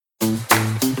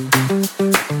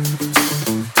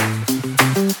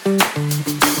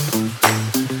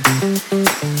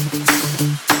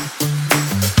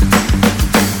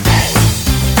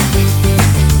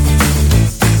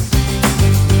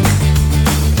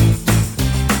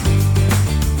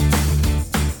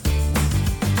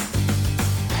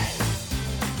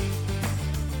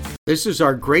This is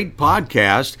our great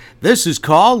podcast. This is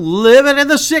called Living in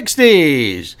the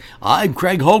 60s. I'm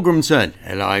Craig Holgrimson,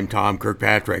 and I'm Tom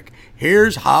Kirkpatrick.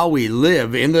 Here's how we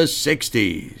live in the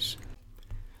 60s.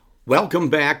 Welcome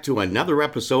back to another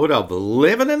episode of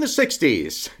Living in the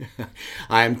 60s.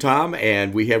 I'm Tom,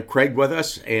 and we have Craig with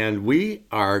us, and we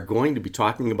are going to be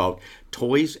talking about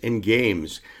toys and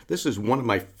games. This is one of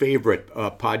my favorite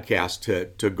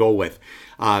podcasts to go with.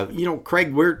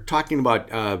 Craig, we're talking about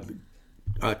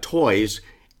toys,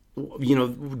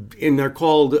 and they're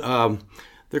called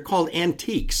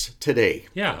antiques today.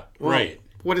 Yeah, well, right.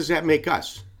 What does that make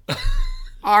us?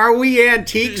 Are we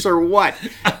antiques or what?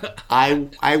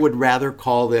 I would rather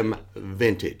call them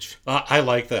vintage. I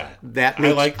like that. That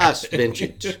makes us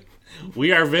vintage.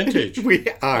 We are vintage. We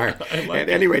are.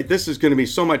 Anyway, this is going to be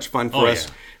so much fun for us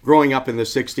growing up in the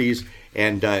 60s.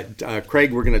 And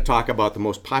Craig, we're going to talk about the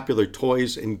most popular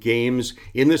toys and games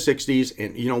in the 60s.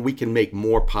 And, we can make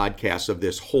more podcasts of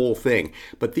this whole thing.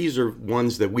 But these are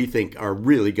ones that we think are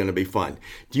really going to be fun.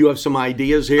 Do you have some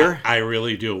ideas here? I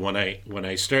really do. When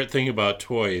I start thinking about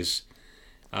toys,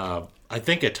 I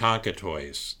think of Tonka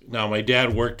toys. Now, my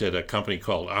dad worked at a company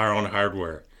called Our Own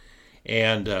Hardware.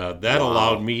 And that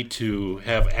allowed me to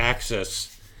have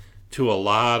access to a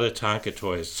lot of Tonka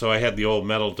toys. So I had the old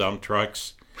metal dump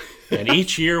trucks. And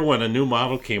each year when a new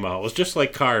model came out, it was just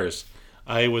like cars.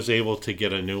 I was able to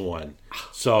get a new one.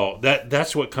 So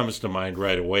that's what comes to mind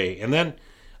right away. And then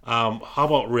how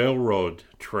about railroad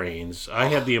trains? I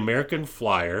had the American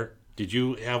Flyer. Did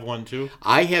you have one too?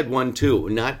 I had one too.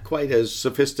 Not quite as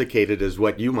sophisticated as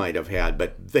what you might have had,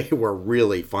 but they were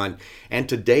really fun. And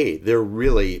today, they're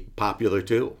really popular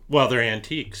too. Well, they're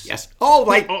antiques. Yes. Oh,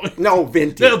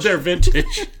 vintage. No, they're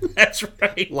vintage. That's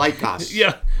right. Like us.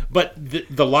 Yeah. But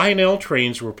the Lionel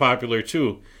trains were popular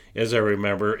too, as I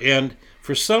remember. And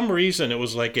for some reason, it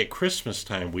was like at Christmas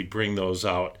time, we'd bring those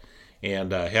out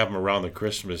and have them around the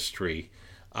Christmas tree.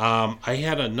 I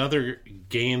had another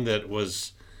game that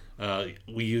was...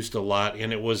 we used a lot,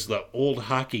 and it was the old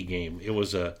hockey game. It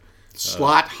was a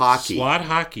slot hockey. Slot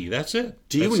hockey. That's it.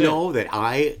 Do you know that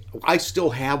I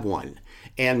still have one,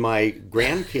 and my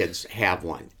grandkids have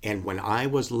one. And when I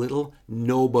was little,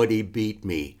 nobody beat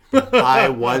me. I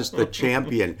was the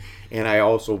champion, and I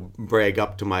also brag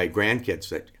up to my grandkids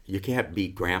that you can't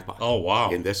beat Grandpa. Oh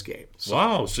wow! In this game.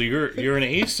 Wow! So you're an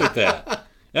ace at that.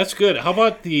 That's good. How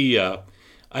about the?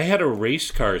 I had a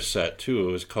race car set too.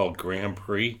 It was called Grand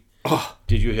Prix. Oh,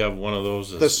 did you have one of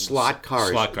those? The slot cars.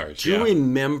 Slot cars, Do you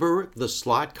remember the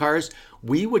slot cars?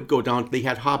 We would go down, they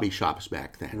had hobby shops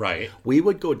back then. Right. We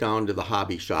would go down to the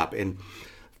hobby shop, and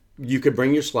you could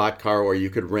bring your slot car or you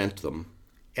could rent them.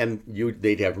 And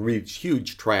they'd have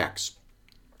huge tracks.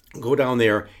 Go down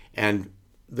there, and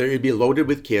they'd be loaded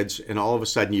with kids, and all of a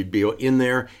sudden you'd be in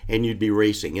there and you'd be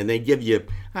racing. And they'd give you,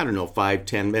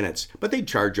 5-10 minutes, but they'd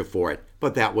charge you for it.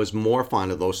 But that was more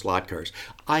fun of those slot cars.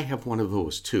 I have one of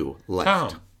those too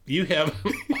left. Tom, you have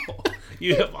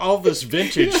all this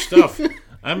vintage stuff.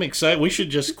 I'm excited. We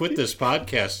should just quit this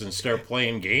podcast and start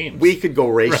playing games. We could go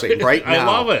racing right now.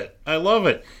 I love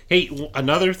it. Hey,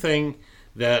 another thing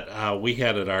that we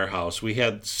had at our house, we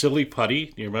had Silly Putty.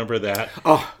 Do you remember that?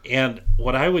 Oh. And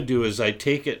what I would do is I'd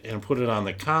take it and put it on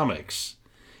the comics,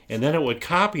 and then it would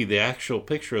copy the actual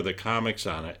picture of the comics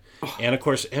on it. Oh. And, of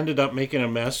course, ended up making a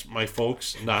mess. My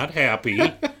folks not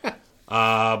happy.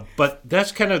 But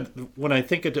that's kind of, when I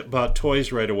think about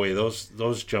toys right away,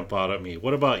 those jump out at me.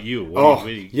 What about you?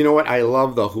 You know what? I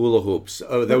love the hula hoops.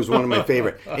 Oh, that was one of my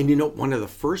favorite. And one of the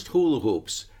first hula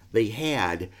hoops they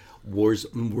had were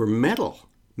metal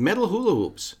hula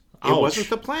hoops. It wasn't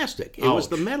the plastic. It was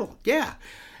the metal. Yeah.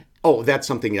 Oh, that's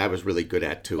something I was really good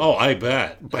at, too. Oh, I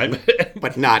bet.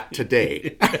 But not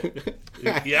today.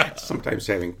 Yeah. Sometimes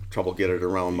having trouble getting it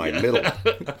around my middle.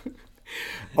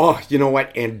 Oh, you know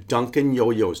what? And Duncan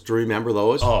yo-yos. Do you remember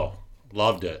those? Oh,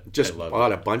 loved it. Just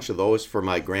bought a bunch of those for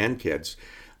my grandkids.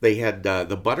 They had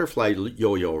the butterfly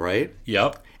yo-yo, right?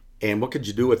 Yep. And what could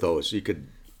you do with those? You could...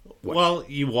 What? Well,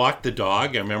 you walk the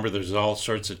dog. I remember there's all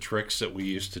sorts of tricks that we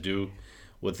used to do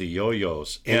with the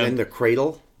yo-yos. And then the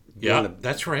cradle. Yeah,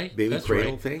 that's right. Baby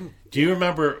cradle thing. Do you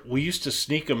remember we used to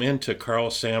sneak them into Carl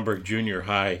Sandburg Junior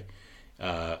High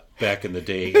back in the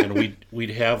day, and we'd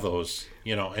have those,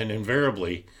 and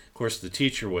invariably, of course, the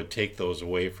teacher would take those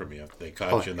away from you if they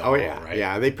caught you in the hall, right?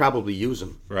 Yeah, they probably use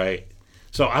them. Right.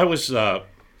 So I was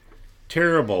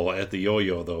terrible at the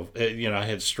yo-yo, though. I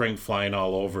had string flying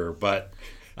all over, but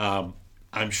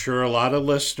I'm sure a lot of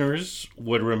listeners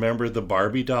would remember the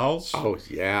Barbie dolls. Oh,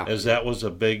 yeah. As that was a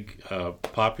big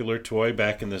popular toy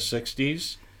back in the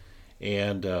 60s.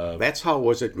 And That's how,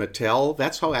 was it Mattel?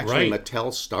 That's how actually right.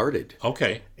 Mattel started.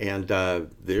 Okay. And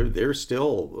they're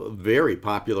still very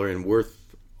popular and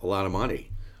worth a lot of money.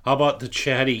 How about the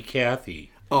Chatty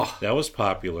Cathy? Oh, That was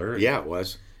popular. yeah, it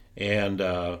was. And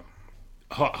how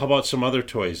about some other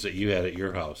toys that you had at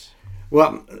your house?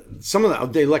 Well, some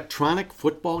of the electronic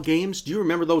football games. Do you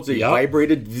remember those? They Yep.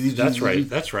 vibrated. That's right.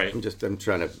 That's right. I'm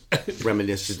trying to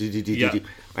reminisce. Yeah.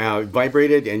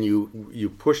 Vibrated, and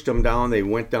you pushed them down. They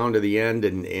went down to the end,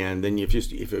 and then if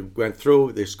it went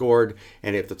through, they scored,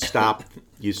 and if it stopped,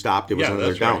 you stopped. It was Yeah, another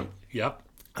that's down. right. Yep.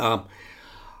 How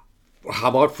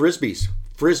about frisbees?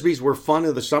 Frisbees were fun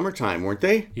in the summertime, weren't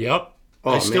they? Yep.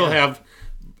 Oh, I still man. have.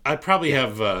 I probably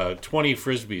have 20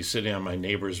 frisbees sitting on my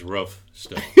neighbor's roof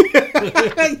still.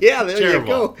 Yeah, there you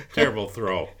go. Terrible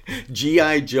throw.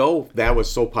 G.I. Joe, that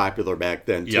was so popular back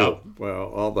then too. Yep.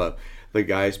 Well, all the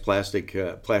guys, plastic,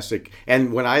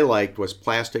 and what I liked was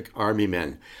plastic army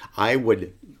men. I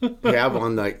would have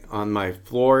on my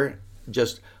floor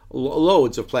just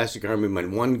loads of plastic army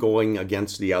men, one going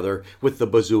against the other with the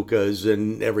bazookas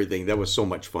and everything. That was so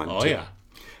much fun. Oh too. yeah.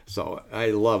 So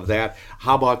I love that.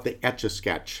 How about the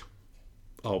Etch-a-Sketch?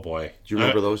 Oh boy. Do you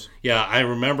remember those? Yeah, I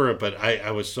remember it, but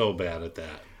I was so bad at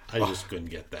that. I just couldn't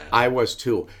get that. I was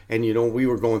too. And we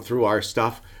were going through our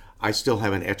stuff. I still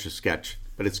have an Etch-a-Sketch,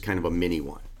 but it's kind of a mini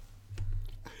one.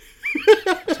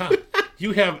 Tom,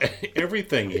 you have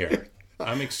everything here.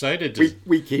 I'm excited to.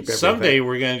 We keep everything. Someday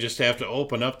we're going to just have to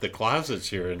open up the closets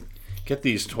here and get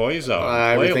these toys out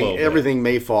and play a little bit. Everything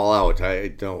may fall out. I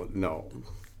don't know.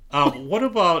 What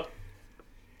about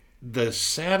the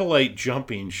satellite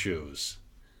jumping shoes?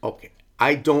 Okay.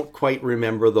 I don't quite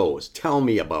remember those. Tell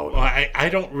me about Well, them. I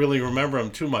don't really remember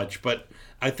them too much, but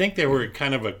I think they were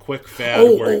kind of a quick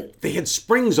fad. They had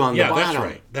springs on the bottom. That's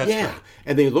right. That's right.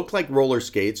 And they looked like roller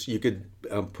skates. You could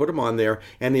put them on there,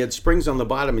 and they had springs on the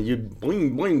bottom, and you'd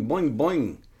boing, boing, boing,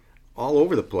 boing all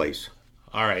over the place.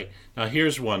 All right. Now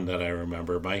here's one that I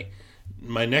remember.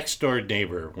 My next door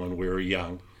neighbor, when we were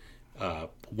young,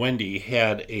 Wendy,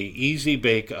 had a easy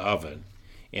bake oven,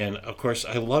 and of course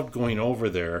I loved going over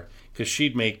there because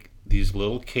she'd make these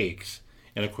little cakes,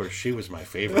 and of course she was my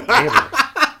favorite neighbor.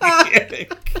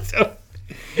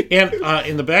 And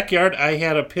in the backyard I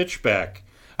had a pitchback.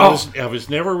 I was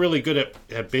never really good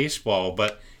at baseball,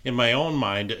 but in my own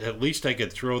mind, at least I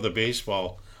could throw the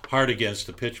baseball hard against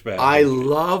the pitchback. I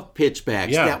love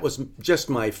pitchbacks. Yeah. That was just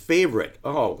my favorite.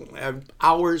 Oh,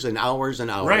 hours and hours and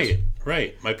hours.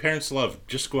 Right. My parents loved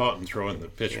just go out and throw in the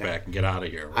pitchback and get out of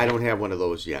here. Right? I don't have one of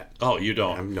those yet. Oh, you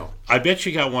don't? No. I bet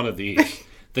you got one of these.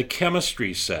 The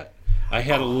chemistry set. I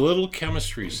had a little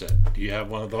chemistry set. Do you have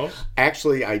one of those?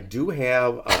 Actually, I do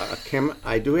have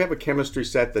a chemistry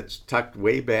set that's tucked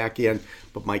way back in,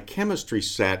 but my chemistry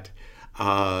set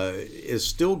is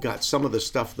still got some of the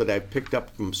stuff that I picked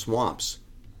up from swamps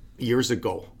years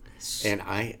ago, and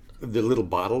the little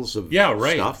bottles of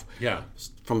stuff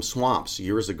from swamps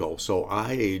years ago. So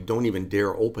I don't even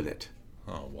dare open it.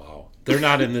 Oh wow, they're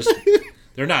not in this.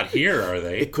 They're not here, are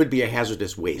they? It could be a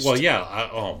hazardous waste. Well, yeah.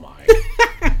 Oh my.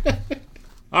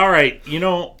 All right,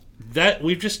 that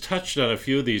we've just touched on a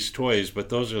few of these toys, but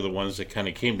those are the ones that kind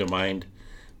of came to mind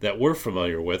that we're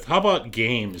familiar with. How about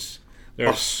games? There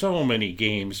are so many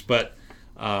games, but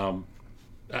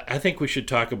I think we should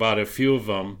talk about a few of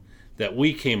them that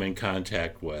we came in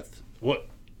contact with. What,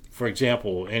 for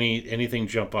example, anything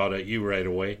jump out at you right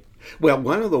away? Well,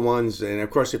 one of the ones, and of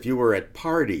course, if you were at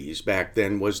parties back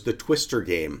then, was the Twister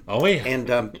game. Oh yeah, and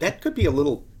that could be a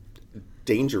little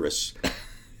dangerous.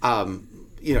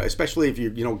 Especially if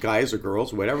you guys or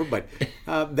girls, whatever. But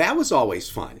that was always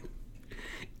fun.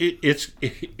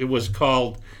 It was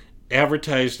called,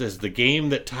 advertised as the game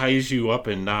that ties you up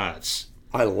in knots.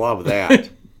 I love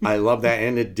that. I love that,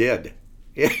 and it did.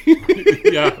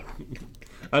 Yeah,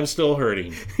 I'm still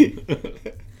hurting.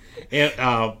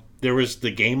 And there was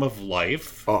the Game of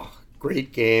Life. Oh,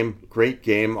 great game,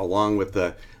 along with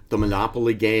the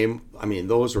Monopoly game. I mean,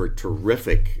 those were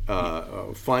terrific,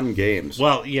 fun games.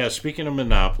 Well, yeah, speaking of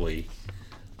Monopoly,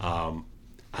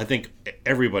 I think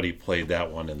everybody played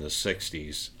that one in the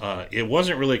 60s. It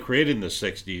wasn't really created in the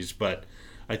 60s, but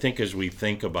I think as we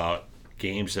think about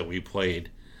games that we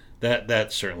played,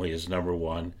 that certainly is number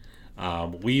one.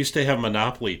 We used to have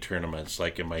Monopoly tournaments,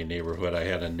 like in my neighborhood. I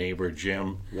had a neighbor,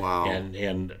 Jim. Wow.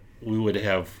 And we would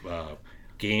have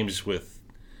games with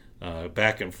go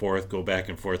back and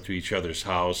forth to each other's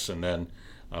house. And then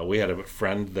we had a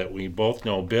friend that we both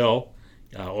know, Bill.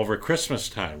 Over Christmas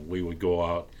time, we would go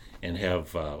out and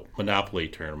have Monopoly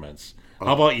tournaments.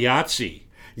 How about Yahtzee?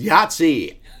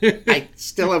 Yahtzee. I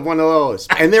still have one of those.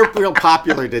 And they're real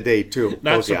popular today, too.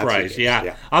 Not surprised.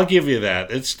 Yeah. I'll give you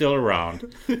that. It's still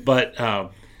around. But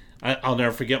I'll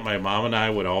never forget my mom and I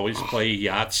would always play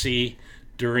Yahtzee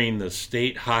during the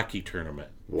state hockey tournament.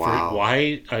 Wow.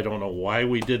 Why? I don't know why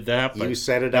we did that. But you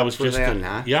set it up for them,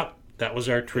 huh? Yep. That was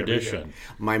our tradition.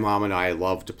 My mom and I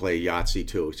love to play Yahtzee,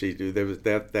 too.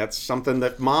 That's something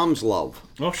that moms love.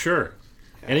 Oh, sure.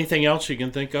 Anything else you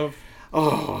can think of?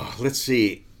 Oh, let's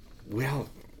see. Well,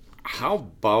 how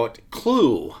about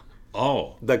Clue?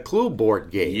 Oh. The Clue board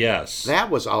game. Yes.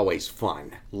 That was always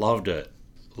fun. Loved it.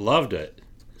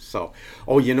 So,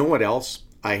 you know what else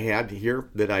I had here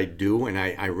that I do, and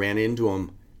I ran into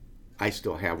them. I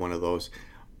still have one of those.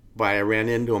 But I ran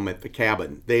into them at the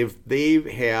cabin. They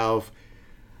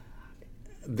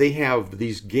have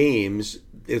these games.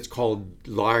 It's called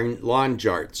lawn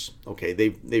jarts. Okay,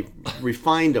 they've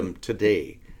refined them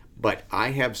today, but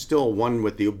I have still one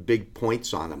with the big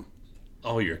points on them.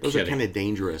 Oh, you're kidding! Those are kind of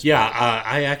dangerous. Yeah,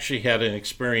 I actually had an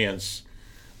experience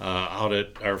out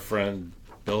at our friend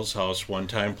Bill's house one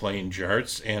time playing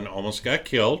jarts and almost got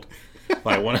killed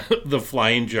by one of the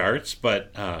flying jarts.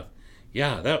 But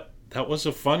that was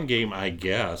a fun game, I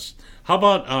guess. How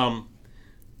about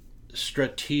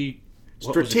Stratego?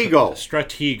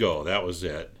 Stratego, that was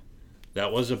it.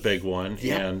 That was a big one.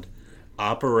 Yep. And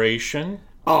Operation.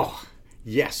 Oh,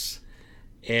 yes.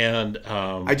 And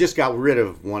I just got rid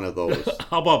of one of those.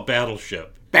 How about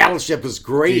Battleship? Battleship is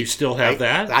great. Do you still have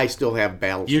that? I still have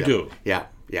Battleship. You do? Yeah.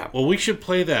 Well, we should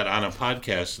play that on a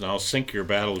podcast, and I'll sync your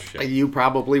Battleship. You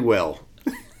probably will.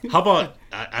 How about,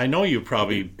 I know you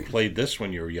probably played this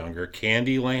when you were younger,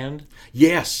 Candyland?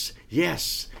 Yes.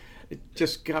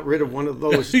 Just got rid of one of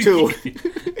those, too.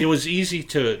 It was easy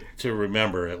to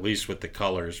remember, at least with the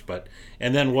colors.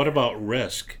 And then what about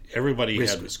Risk? Everybody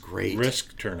had was great.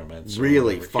 Risk tournaments.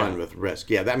 Really fun with Risk.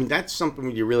 Yeah, that's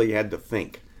something you really had to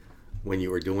think when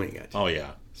you were doing it. Oh,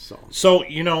 yeah. So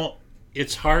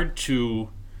it's hard to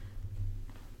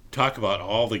talk about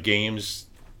all the games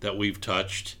that we've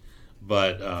touched,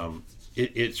 but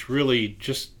it's really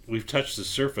just, we've touched the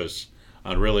surface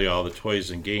on really all the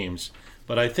toys and games.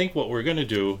 But I think what we're going to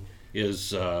do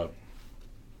is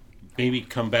maybe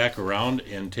come back around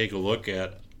and take a look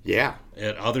at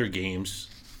other games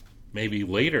maybe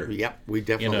later. Yep, we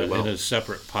definitely will. In a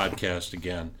separate podcast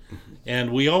again.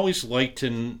 And we always like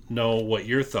to know what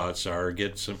your thoughts are,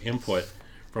 get some input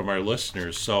from our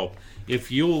listeners. So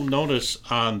if you'll notice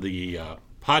on the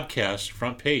podcast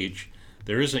front page,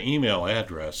 there is an email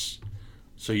address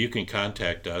so you can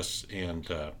contact us, and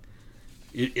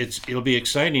it'll be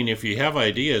exciting if you have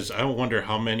ideas. I wonder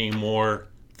how many more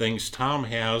things Tom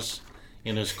has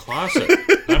in his closet.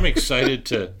 I'm excited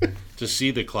to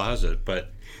see the closet,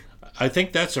 but I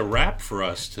think that's a wrap for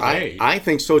us today. I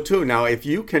think so too. Now, if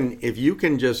you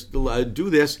can just do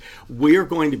this, we're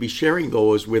going to be sharing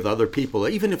those with other people,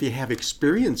 even if you have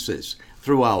experiences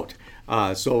throughout.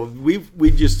 So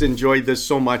we just enjoyed this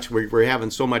so much. We're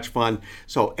having so much fun.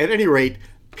 So at any rate,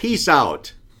 peace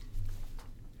out.